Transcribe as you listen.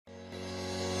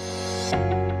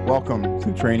Welcome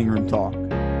to Training Room Talk,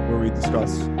 where we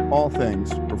discuss all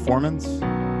things performance,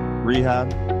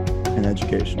 rehab, and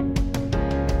education.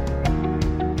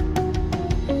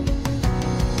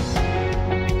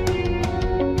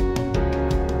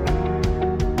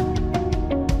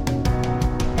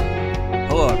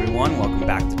 Hello everyone, welcome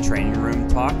back to Training Room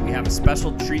Talk. We have a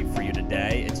special treat for you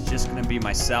today. It's just going to be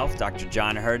myself, Dr.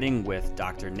 John Herding, with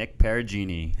Dr. Nick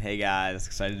Perugini. Hey guys,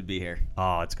 excited to be here.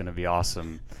 Oh, it's going to be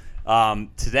awesome.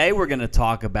 Today we're going to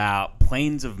talk about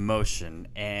planes of motion,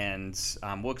 and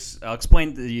I'll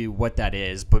explain to you what that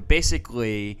is. But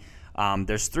basically,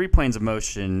 there's three planes of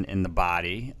motion in the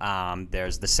body.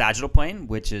 There's the sagittal plane,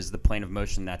 which is the plane of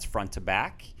motion that's front to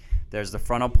back. There's the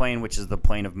frontal plane, which is the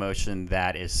plane of motion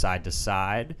that is side to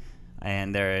side.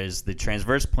 And there is the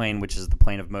transverse plane, which is the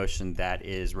plane of motion that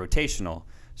is rotational,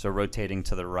 so rotating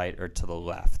to the right or to the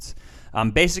left.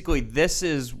 Basically, this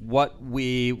is what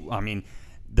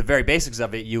the very basics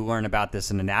of it, you learn about this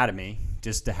in anatomy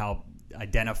just to help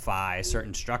identify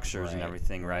certain structures and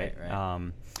everything, right?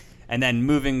 And then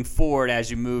moving forward,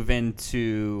 as you move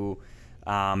into,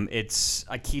 it's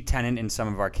a key tenet in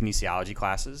some of our kinesiology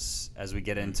classes as we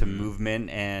get into movement,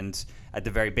 and at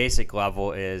the very basic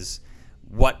level is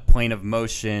what plane of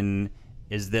motion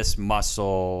is this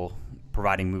muscle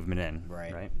providing movement in,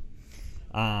 right?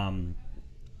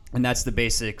 And that's the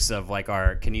basics of like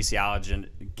our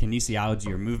kinesiology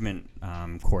or movement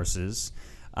courses.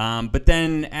 But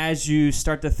then as you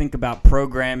start to think about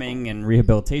programming and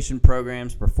rehabilitation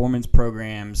programs, performance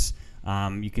programs,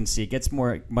 you can see it gets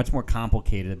much more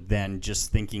complicated than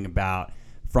just thinking about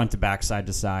front to back, side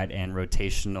to side, and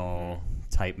rotational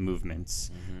type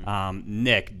movements.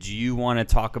 Nick, do you want to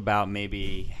talk about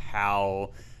maybe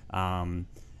how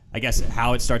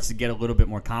how it starts to get a little bit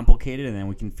more complicated, and then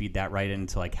we can feed that right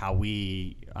into like how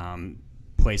we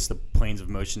place the planes of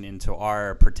motion into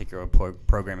our particular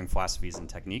programming philosophies and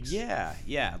techniques?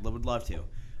 Yeah, would love to.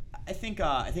 I think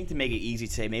to make it easy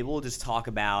today, maybe we'll just talk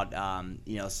about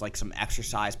it's like some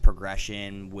exercise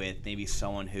progression with maybe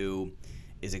someone who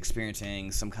is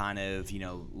experiencing some kind of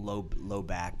low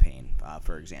back pain,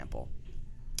 for example.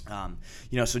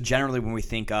 So generally when we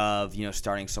think of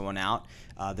starting someone out,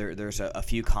 there's a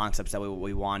few concepts that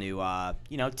we want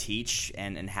to teach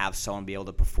and have someone be able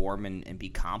to perform and be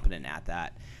competent at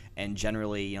that. And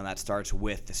generally that starts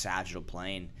with the sagittal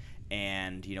plane.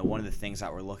 And one of the things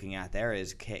that we're looking at there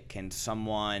is can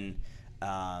someone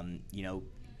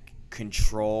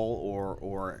control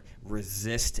or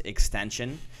resist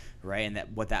extension, right? And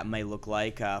what that may look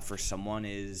like for someone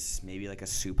is maybe like a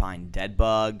supine dead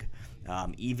bug,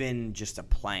 even just a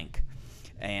plank.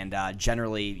 And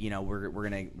generally, we're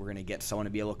gonna get someone to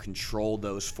be able to control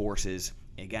those forces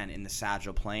again in the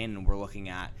sagittal plane, and we're looking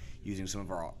at using some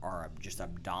of our just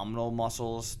abdominal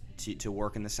muscles to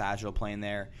work in the sagittal plane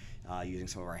there, using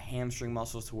some of our hamstring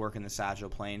muscles to work in the sagittal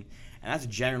plane, and that's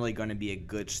generally going to be a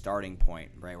good starting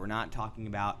point, right? We're not talking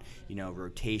about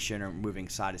rotation or moving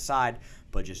side to side,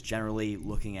 but just generally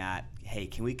looking at, hey,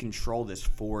 can we control this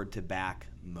forward to back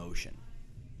motion?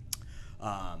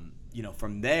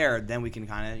 From there, then we can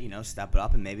kind of step it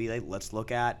up and maybe let's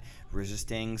look at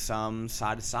resisting some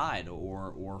side to side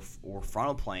or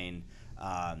frontal plane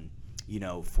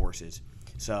forces.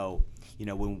 So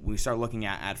when we start looking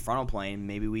at frontal plane,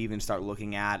 maybe we even start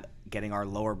looking at getting our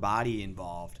lower body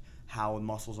involved, how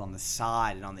muscles on the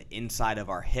side and on the inside of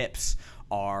our hips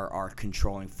are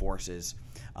controlling forces.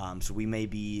 So we may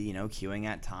be cueing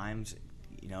at times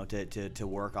to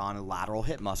work on lateral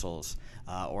hip muscles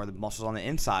or the muscles on the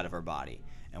inside of our body.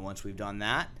 And once we've done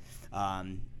that,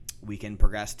 we can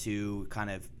progress to kind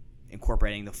of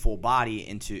incorporating the full body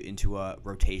into a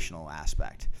rotational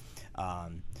aspect.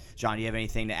 John, do you have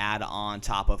anything to add on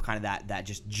top of kind of that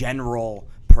just general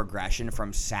progression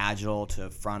from sagittal to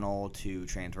frontal to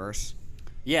transverse?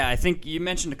 Yeah, I think you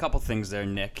mentioned a couple things there,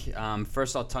 Nick.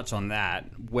 First, I'll touch on that,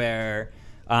 where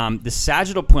the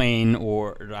sagittal plane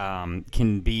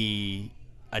can be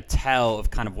a tell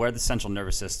of kind of where the central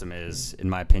nervous system is, in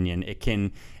my opinion. It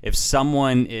can, if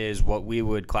someone is what we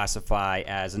would classify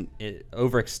as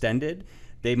overextended,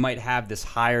 they might have this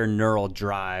higher neural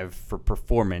drive for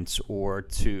performance, or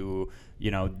to,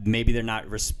 maybe they're not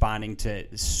responding to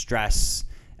stress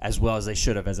as well as they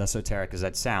should have, as esoteric as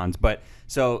that sounds. But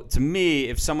so to me,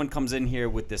 if someone comes in here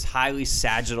with this highly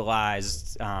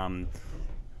sagittalized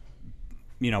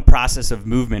process of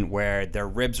movement where their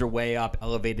ribs are way up,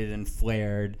 elevated and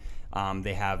flared,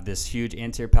 they have this huge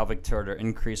anterior pelvic tilt or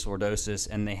increased lordosis,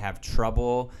 and they have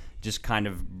trouble just kind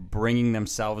of bringing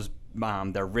themselves,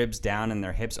 their ribs down and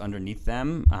their hips underneath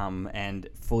them, and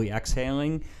fully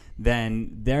exhaling, then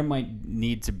there might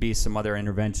need to be some other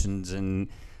interventions and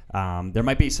there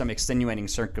might be some extenuating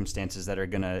circumstances that are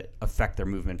going to affect their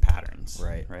movement patterns.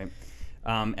 Right.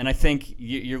 And I think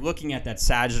you're looking at that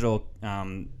sagittal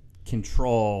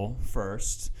control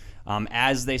first.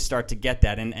 As they start to get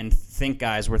that, and think,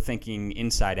 guys, we're thinking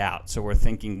inside out. So we're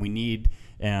thinking we need,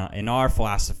 in our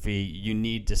philosophy, you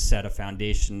need to set a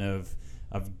foundation of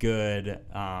good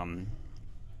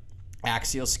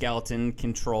axial skeleton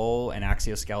control and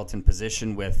axial skeleton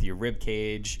position with your rib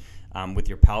cage, with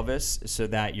your pelvis, so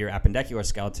that your appendicular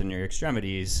skeleton, your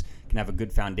extremities, can have a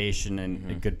good foundation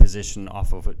and a good position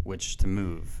off of which to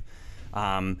move.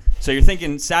 So you're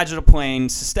thinking sagittal plane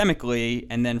systemically,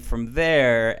 and then from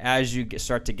there, as you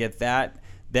start to get that,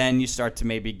 then you start to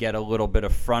maybe get a little bit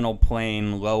of frontal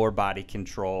plane lower body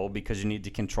control, because you need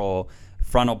to control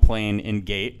frontal plane in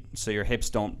gait, so your hips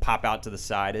don't pop out to the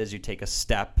side as you take a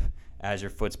step as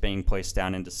your foot's being placed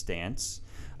down into stance.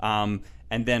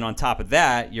 And then on top of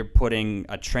that, you're putting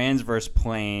a transverse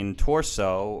plane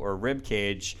torso or rib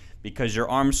cage, because your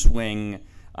arm swing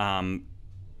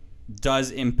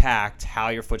does impact how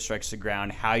your foot strikes the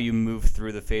ground, how you move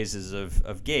through the phases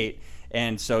of gait.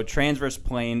 And so transverse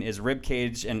plane is rib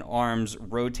cage and arms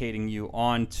rotating you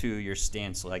onto your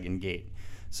stance leg in gait.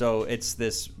 So it's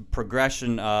this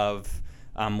progression of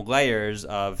layers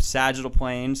of sagittal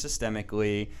plane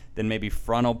systemically, then maybe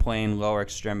frontal plane lower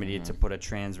extremity to put a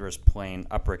transverse plane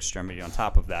upper extremity on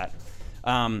top of that.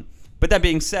 But that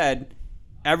being said,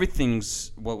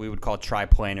 everything's what we would call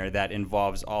triplanar, that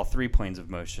involves all three planes of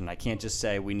motion. I can't just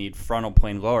say we need frontal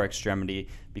plane lower extremity,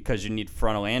 because you need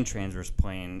frontal and transverse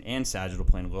plane and sagittal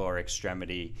plane lower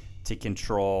extremity to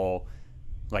control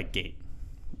like gait,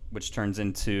 which turns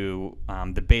into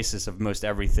the basis of most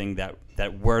everything that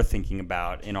we're thinking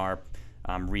about in our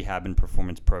rehab and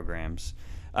performance programs.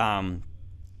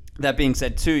 That being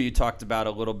said, too, you talked about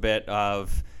a little bit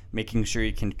of making sure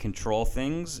you can control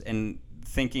things, and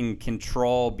thinking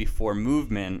control before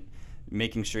movement,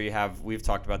 making sure you have, we've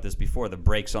talked about this before, the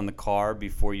brakes on the car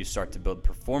before you start to build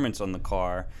performance on the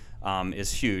car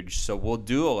is huge. So we'll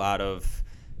do a lot of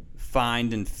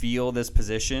find and feel this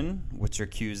position, which are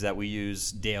cues that we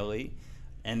use daily,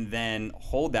 and then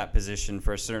hold that position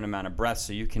for a certain amount of breaths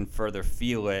so you can further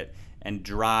feel it and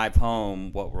drive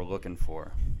home what we're looking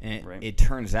for. And right? it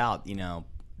turns out,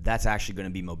 that's actually going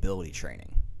to be mobility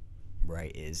training,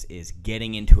 right? Is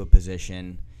getting into a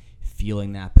position,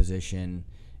 feeling that position,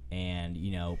 and,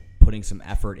 putting some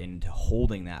effort into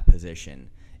holding that position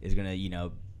is going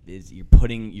to, is you're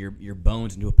putting your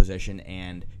bones into a position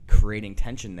and creating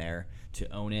tension there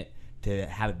to own it, to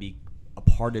have it be a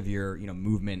part of your,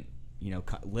 movement,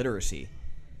 literacy.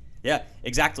 Yeah,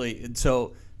 exactly.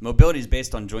 So mobility is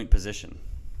based on joint position,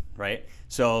 right?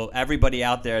 So everybody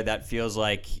out there that feels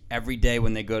like every day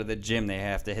when they go to the gym, they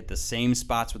have to hit the same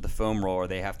spots with the foam roller,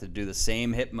 they have to do the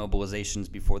same hip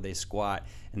mobilizations before they squat,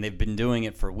 and they've been doing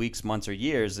it for weeks, months, or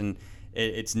years, and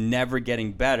it's never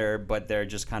getting better, but they're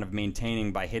just kind of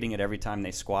maintaining by hitting it every time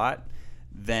they squat,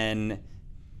 then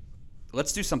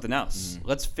let's do something else.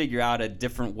 Let's figure out a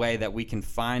different way that we can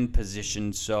find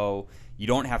position so you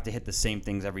don't have to hit the same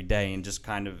things every day and just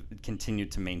kind of continue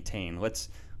to maintain. Let's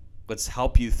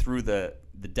help you through the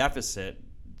deficit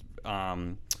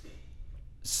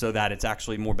so that it's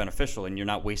actually more beneficial and you're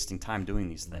not wasting time doing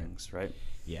these things, right?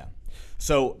 Yeah.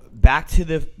 So back to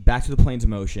the planes of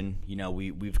motion.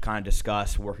 We've kind of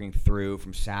discussed working through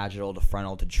from sagittal to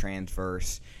frontal to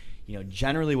transverse.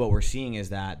 Generally what we're seeing is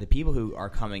that the people who are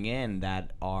coming in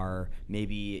that are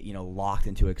maybe locked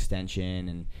into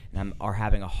extension and are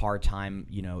having a hard time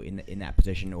in that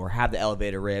position, or have the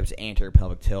elevated ribs, anterior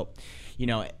pelvic tilt,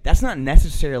 that's not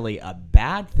necessarily a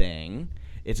bad thing.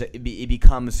 It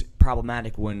becomes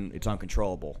problematic when it's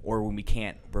uncontrollable, or when we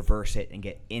can't reverse it and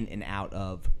get in and out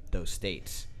of those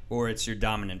states. Or it's your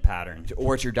dominant pattern.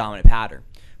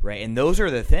 Right? And those are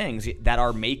the things that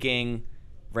are making,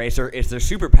 right? So it's their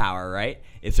superpower, right?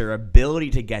 It's their ability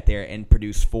to get there and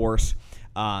produce force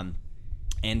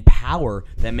and power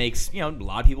that makes a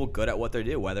lot of people good at what they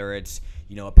do, whether it's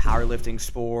a powerlifting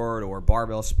sport or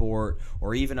barbell sport,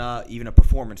 or even a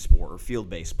performance sport or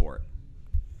field-based sport.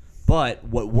 But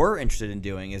what we're interested in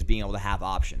doing is being able to have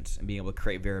options and being able to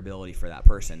create variability for that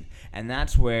person. And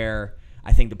that's where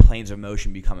I think the planes of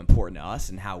motion become important to us,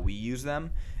 and how we use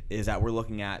them is that we're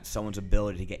looking at someone's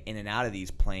ability to get in and out of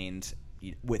these planes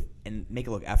and make it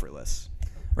look effortless.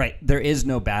 Right. There is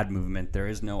no bad movement. There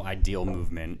is no ideal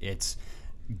movement. It's,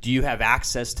 do you have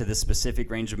access to the specific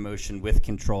range of motion with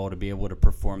control to be able to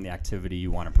perform the activity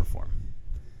you want to perform?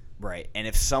 Right. And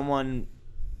if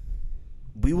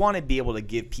we want to be able to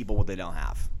give people what they don't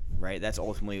have, right? That's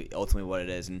ultimately what it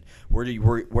is. And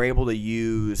we're able to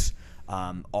use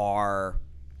our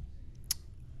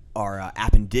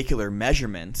appendicular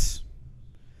measurements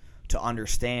to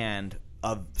understand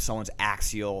of someone's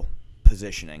axial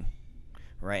positioning,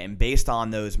 right? And based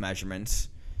on those measurements,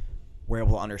 we're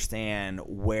able to understand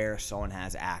where someone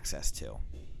has access to.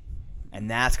 And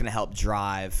that's going to help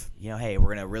drive, hey, we're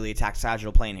going to really attack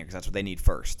sagittal plane here because that's what they need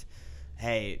first.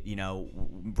 Hey,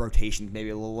 rotation's maybe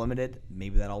a little limited.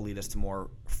 Maybe that'll lead us to more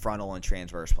frontal and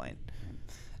transverse plane.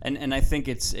 And I think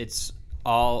it's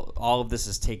all of this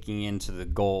is taking into the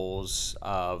goals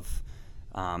of,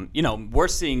 we're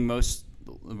seeing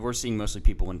mostly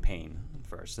people in pain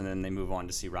first, and then they move on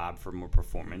to see Rob for more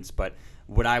performance. But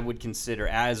what I would consider,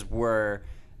 as we're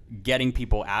getting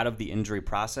people out of the injury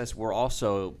process, we're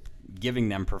also giving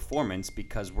them performance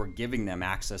because we're giving them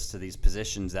access to these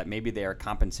positions that maybe they are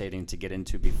compensating to get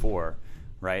into before,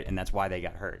 right? And that's why they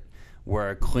got hurt.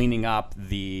 We're cleaning up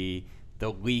the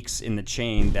leaks in the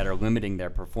chain that are limiting their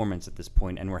performance at this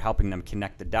point, and we're helping them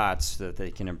connect the dots so that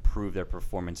they can improve their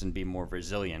performance and be more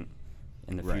resilient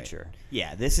in the future.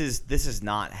 Yeah, this is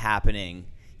not happening,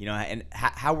 and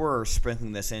how we're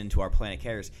sprinkling this into our plan of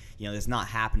cares, it's not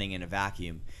happening in a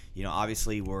vacuum.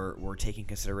 Obviously we're taking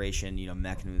consideration,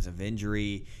 mechanisms of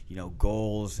injury,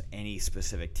 goals, any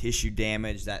specific tissue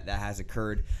damage that has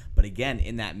occurred. But again,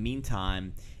 in that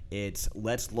meantime,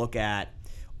 let's look at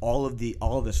all of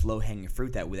this low-hanging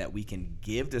fruit that we can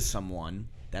give to someone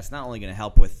that's not only going to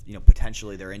help with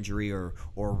potentially their injury or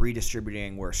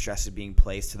redistributing where stress is being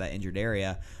placed to that injured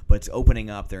area, but it's opening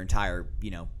up their entire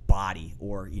body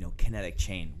or kinetic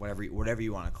chain, whatever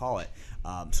you want to call it,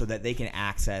 so that they can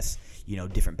access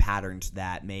different patterns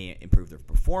that may improve their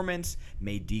performance,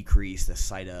 may decrease the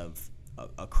site of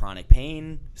a chronic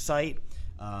pain site,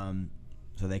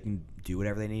 so they can do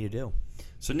whatever they need to do.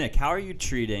 So, Nick, how are you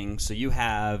treating? So you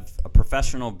have a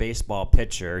professional baseball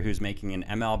pitcher who's making an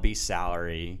MLB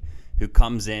salary, who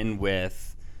comes in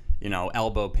with,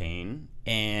 elbow pain,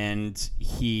 and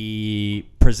he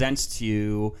presents to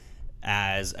you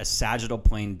as a sagittal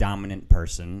plane dominant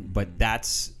person, but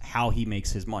that's how he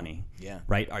makes his money. Yeah.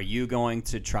 Right? Are you going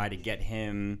to try to get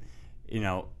him,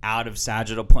 out of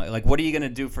sagittal plane? Like, what are you going to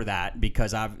do for that?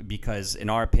 Because in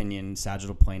our opinion,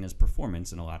 sagittal plane is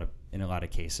performance in a lot of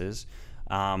cases.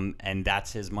 And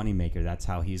that's his moneymaker. That's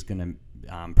how he's going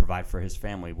to provide for his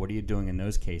family. What are you doing in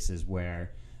those cases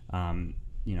where,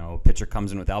 a pitcher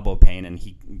comes in with elbow pain and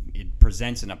it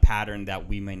presents in a pattern that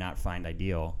we may not find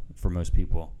ideal for most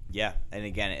people? Yeah, and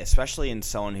again, especially in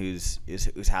someone who's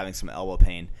having some elbow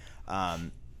pain,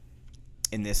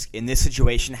 in this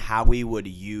situation, how we would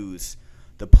use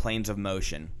the planes of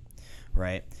motion,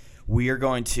 right? We are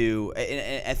going to,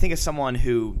 I think, as someone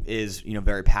who is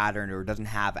very patterned or doesn't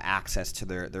have access to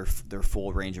their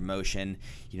full range of motion,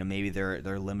 maybe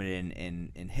they're limited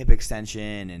in hip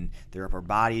extension, and their upper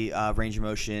body range of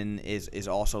motion is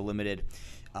also limited.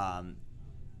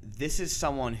 This is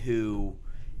someone who,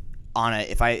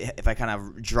 if I kind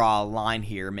of draw a line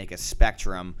here, make a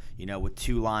spectrum, with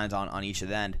two lines on each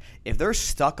end, if they're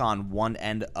stuck on one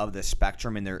end of the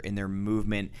spectrum in their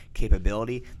movement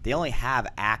capability, they only have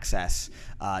access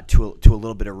to a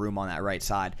little bit of room on that right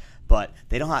side, but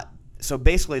they don't have. So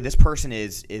basically, this person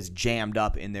is jammed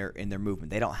up in their movement.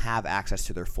 They don't have access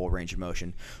to their full range of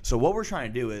motion. So what we're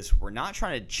trying to do is we're not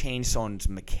trying to change someone's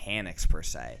mechanics per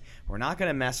se. We're not going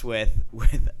to mess with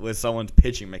someone's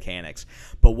pitching mechanics.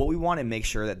 But what we want to make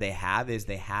sure that they have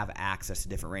access to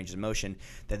different ranges of motion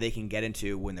that they can get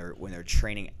into when they're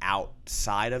training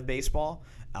outside of baseball,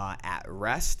 at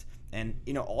rest. And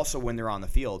also when they're on the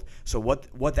field. So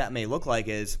what that may look like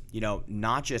is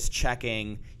not just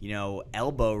checking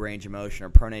elbow range of motion or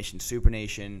pronation,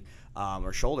 supination,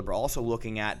 or shoulder, but also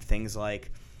looking at things like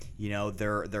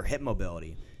their hip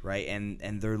mobility, right,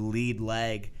 and their lead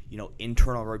leg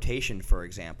internal rotation, for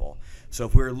example. So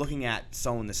if we're looking at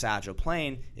someone in the sagittal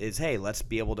plane, is hey, let's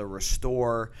be able to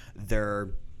restore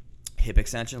their hip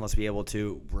extension. Let's be able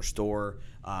to restore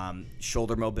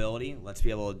shoulder mobility. Let's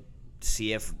be able to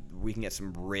see if we can get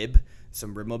some rib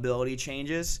mobility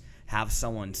changes, have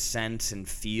someone sense and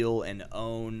feel and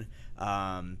own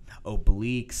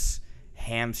obliques,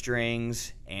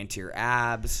 hamstrings, anterior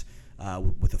abs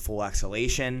with a full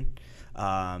exhalation.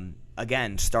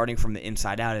 Again, starting from the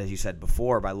inside out, as you said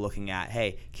before, by looking at,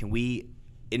 hey, can we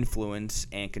influence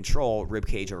and control rib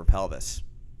cage over pelvis?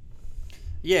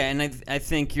 Yeah, and I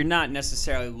think you're not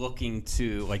necessarily looking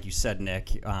to, like you said,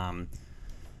 Nick,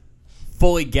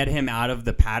 fully get him out of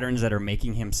the patterns that are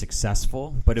making him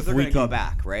successful. But if they're we going to go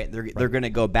back, right? They're going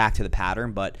to go back to the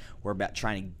pattern, but we're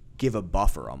trying to give a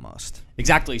buffer almost.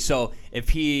 Exactly. So if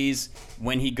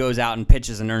when he goes out and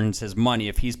pitches and earns his money,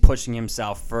 if he's pushing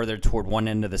himself further toward one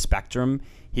end of the spectrum,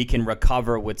 he can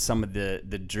recover with some of the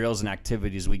drills and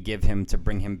activities we give him to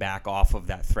bring him back off of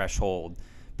that threshold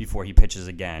before he pitches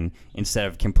again, instead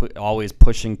of always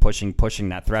pushing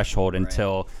that threshold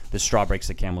until the straw breaks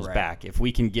the camel's back. If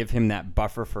we can give him that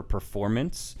buffer for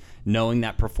performance, knowing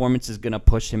that performance is going to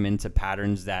push him into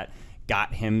patterns that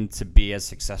got him to be as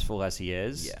successful as he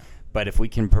is. But if we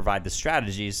can provide the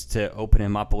strategies to open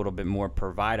him up a little bit more,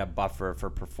 provide a buffer for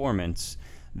performance,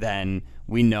 then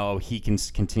we know he can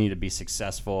continue to be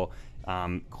successful,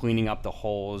 cleaning up the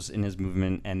holes in his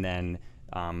movement and then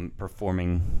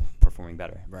performing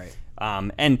better. Right.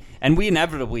 And we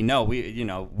inevitably know,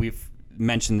 we've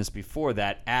mentioned this before,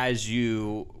 that as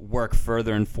you work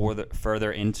further and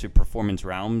further into performance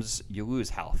realms, you lose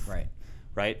health.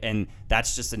 Right. And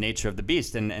that's just the nature of the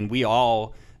beast. And we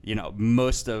all,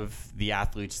 most of the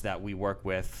athletes that we work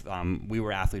with, we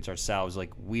were athletes ourselves.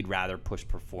 Like, we'd rather push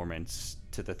performance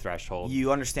to the threshold.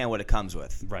 You understand what it comes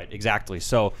with. Right, exactly.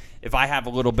 So if I have a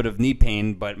little bit of knee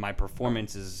pain, but my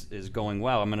performance is going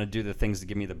well, I'm going to do the things to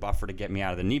give me the buffer to get me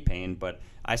out of the knee pain, but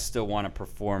I still want to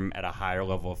perform at a higher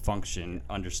level of function,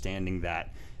 understanding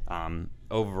that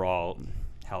overall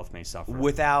health may suffer.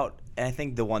 And I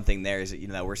think the one thing there is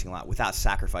that we're seeing a lot, without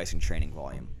sacrificing training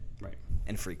volume. Right.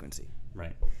 And frequency.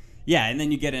 Right. Yeah, and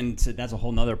then you get into, that's a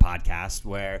whole nother podcast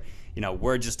where,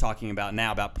 we're just talking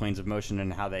about planes of motion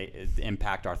and how they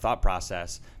impact our thought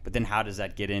process, but then how does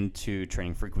that get into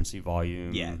training frequency,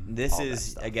 volume? Yeah, this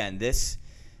is, again,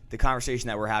 the conversation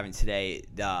that we're having today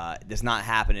does not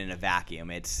happen in a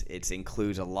vacuum. It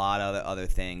includes a lot of other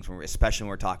things, especially when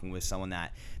we're talking with someone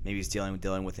that maybe is dealing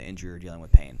with an injury or dealing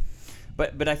with pain.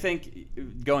 But I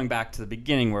think going back to the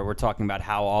beginning where we're talking about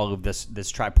how all of this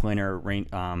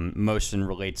triplanar motion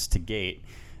relates to gait,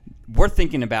 we're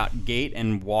thinking about gait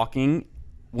and walking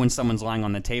when someone's lying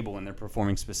on the table and they're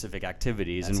performing specific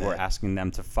activities, and we're asking them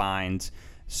to find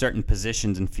certain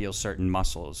positions and feel certain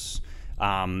muscles.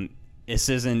 This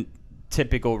isn't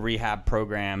typical rehab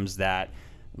programs that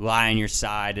lie on your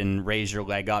side and raise your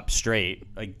leg up straight.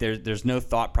 Like, there's no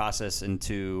thought process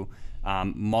into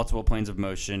multiple planes of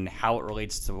motion, how it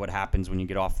relates to what happens when you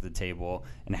get off the table,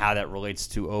 and how that relates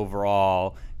to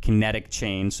overall kinetic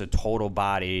change, so total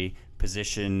body,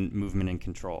 position, movement, and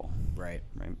control. Right.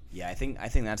 Yeah, I think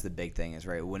that's the big thing is,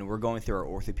 right, when we're going through our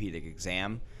orthopedic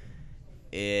exam,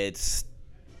 it's,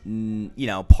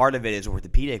 part of it is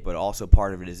orthopedic, but also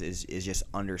part of it is just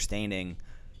understanding,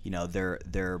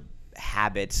 their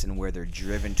habits and where they're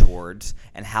driven towards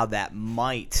and how that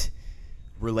might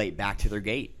relate back to their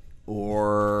gait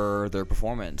or their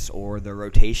performance or their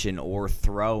rotation or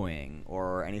throwing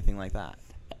or anything like that.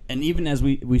 And even as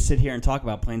we sit here and talk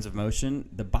about planes of motion,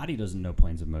 the body doesn't know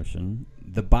planes of motion.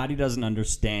 The body doesn't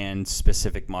understand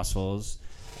specific muscles,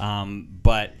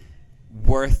 but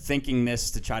we're thinking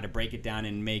this to try to break it down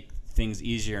and make things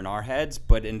easier in our heads.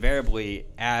 But invariably,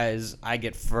 as I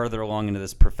get further along into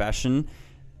this profession,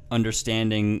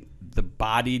 understanding the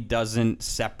body doesn't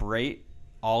separate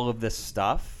all of this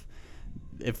stuff.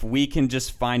 If we can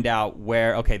just find out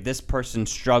where, okay, this person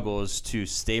struggles to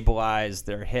stabilize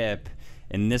their hip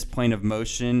in this plane of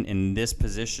motion, in this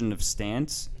position of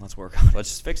stance, let's work on it. Let's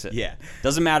just fix it. Yeah.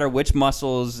 Doesn't matter which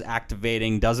muscles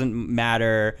activating, doesn't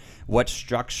matter what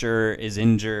structure is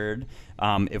injured.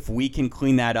 If we can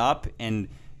clean that up and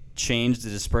change the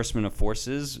disbursement of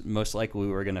forces, most likely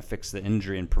we're going to fix the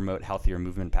injury and promote healthier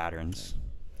movement patterns.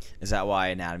 Is that why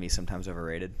anatomy is sometimes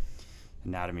overrated?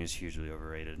 Anatomy is hugely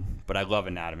overrated, but I love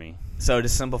anatomy. So to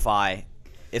simplify,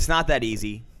 it's not that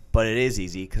easy, but it is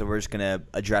easy because we're just going to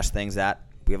address things that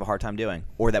we have a hard time doing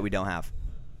or that we don't have.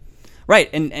 Right,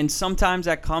 and sometimes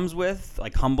that comes with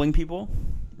like humbling people,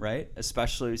 right?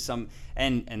 Especially some,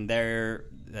 and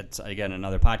that's again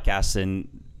another podcast, and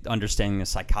understanding the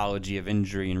psychology of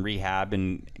injury and rehab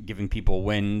and giving people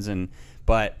wins,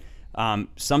 but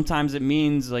sometimes it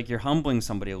means like you're humbling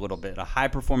somebody a little bit. A high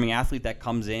performing athlete that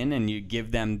comes in and you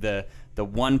give them the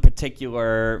one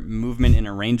particular movement in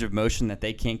a range of motion that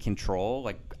they can't control.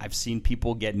 Like, I've seen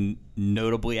people get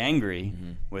notably angry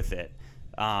with it.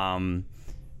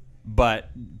 But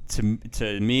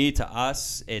to me, to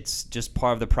us, it's just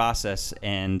part of the process.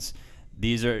 And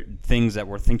these are things that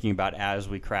we're thinking about as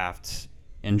we craft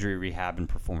injury rehab and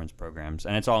performance programs.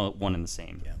 And it's all one and the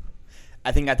same. Yeah.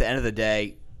 I think at the end of the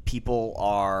day, people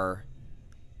are,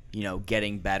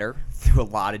 getting better through a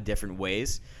lot of different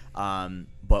ways.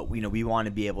 But we want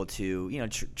to be able to,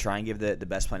 try and give the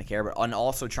best plan of care, but and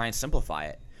also try and simplify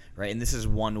it, right? And this is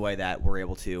one way that we're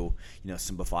able to,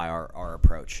 simplify our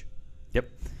approach. Yep.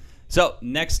 So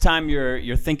next time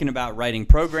you're thinking about writing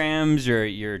programs,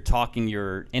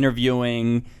 you're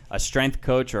interviewing a strength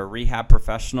coach or a rehab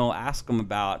professional, ask them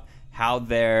about how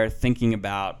they're thinking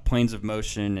about planes of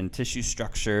motion and tissue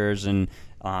structures and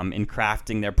in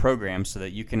crafting their programs so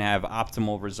that you can have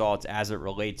optimal results as it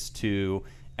relates to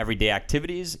everyday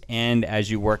activities and as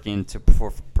you work into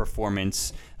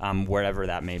performance wherever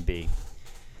that may be.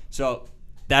 So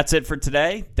that's it for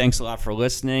today. Thanks a lot for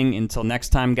listening. Until next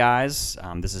time, guys,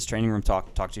 this is Training Room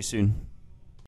Talk. Talk to you soon.